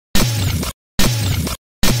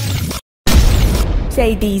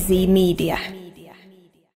JDZ Media.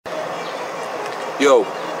 Yo,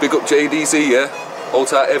 big up JDZ, yeah? Hold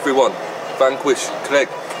tight everyone. Vanquish, Clegg.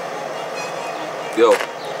 Yo,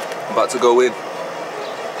 I'm about to go in.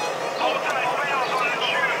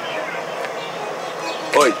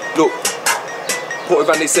 Oi, look. What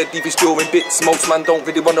if they said leave his jaw in bits? Most man don't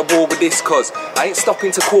really want to war with this, cause I ain't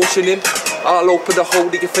stopping to caution him. I'll open the hole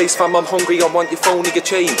in your face, fam, I'm hungry, I want your phone in your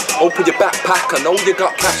chain. Open your backpack, I know you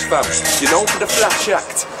got cash, fam. You know for the flash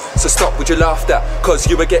act. So stop with your laughter, cause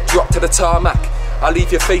you will get dropped to the tarmac. I'll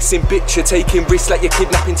leave your face in bitch, you're taking risks like you're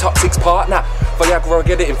kidnapping top 6 partner. Viagra, I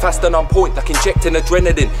get it in fast and on point, like injecting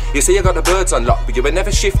adrenaline. You say you got the birds unlocked, but you were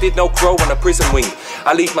never shifted, no crow on a prison wing.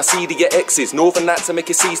 I leave my seed to your exes, northern nights to make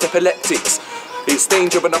you seize epileptics. It's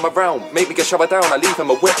danger when I'm around, make me get shower down, I leave him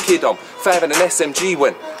a wet kid. I'm firing an SMG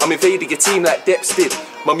when I'm invading your team like Deps did.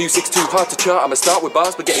 My music's too hard to chart, I'ma start with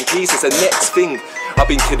bars but getting keys is the next thing. I've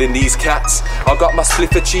been kidding these cats, I got my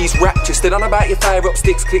spliff cheese wrapped. You still on about your fire up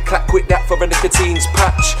sticks, click clack, quit that for a nicotine's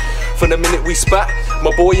patch. From the minute we spat, my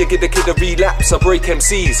boy you give the kid a relapse. I break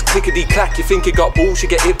MCs, clickety clack, you think you got balls, you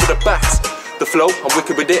get hit with a bat. The flow, I'm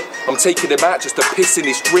wicked with it, I'm taking him out just to piss in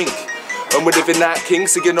his drink. And we're living that king,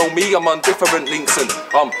 so you know me, I'm on different links. And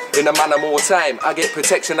I'm in a man of more time, I get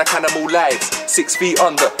protection like animal lives. 6 feet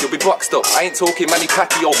under, you'll be boxed up, I ain't talking Manny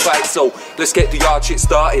Pacquiao fight. So let's get the yard shit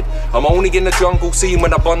started. I'm only in the jungle scene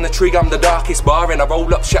when I bun the trigger, I'm the darkest bar. And I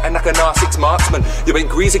roll up shouting like an R6 marksman. You ain't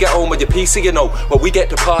greasy, get home with your PC, you know. Well, we get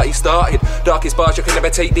the party started. Darkest bars, you can never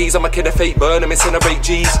take these, I'm a kid of fate, burn them, incinerate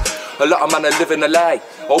G's. A lot of man are living a lie,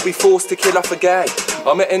 I'll be forced to kill off a guy.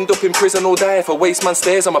 I'ma end up in prison all day. If a waste man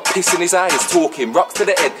stares, I'ma piss in his eyes. Talking rocks to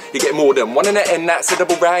the head, you get more than one in the end, that's a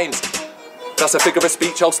double rhymes. That's a figure of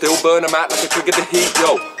speech, I'll still burn them out like a trigger the heat,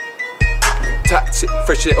 yo. Tactic,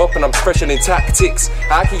 fresh it up and I'm freshening tactics.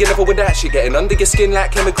 How can you never with that shit getting under your skin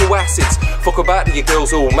like chemical acids? Fuck about it, your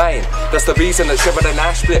girl's all mine. That's the reason that Trevor and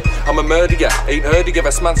Ash split. I'm a murderer, ain't heard of you,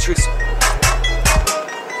 that's monstrous.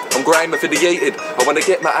 I'm grime affiliated, I wanna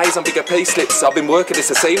get my eyes on bigger pay slips. I've been working this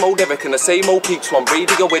the same old Eric and the same old peeps, so I'm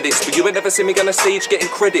radio edits. But you ain't never seen me on a stage getting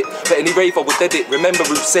credit. But any rave I would edit, remember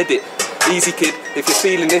who said it. Easy kid, if you're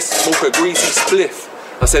feeling this, smoke a greasy spliff.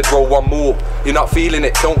 I said roll one more, you're not feeling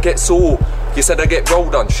it, don't get sore. You said I get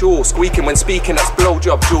rolled on, sure, squeaking when speaking, that's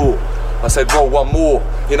blowjob jaw. I said roll one more,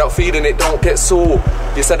 you're not feeling it, don't get sore.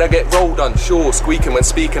 You said I get rolled on, sure, squeaking when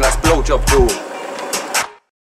speaking, that's blowjob jaw.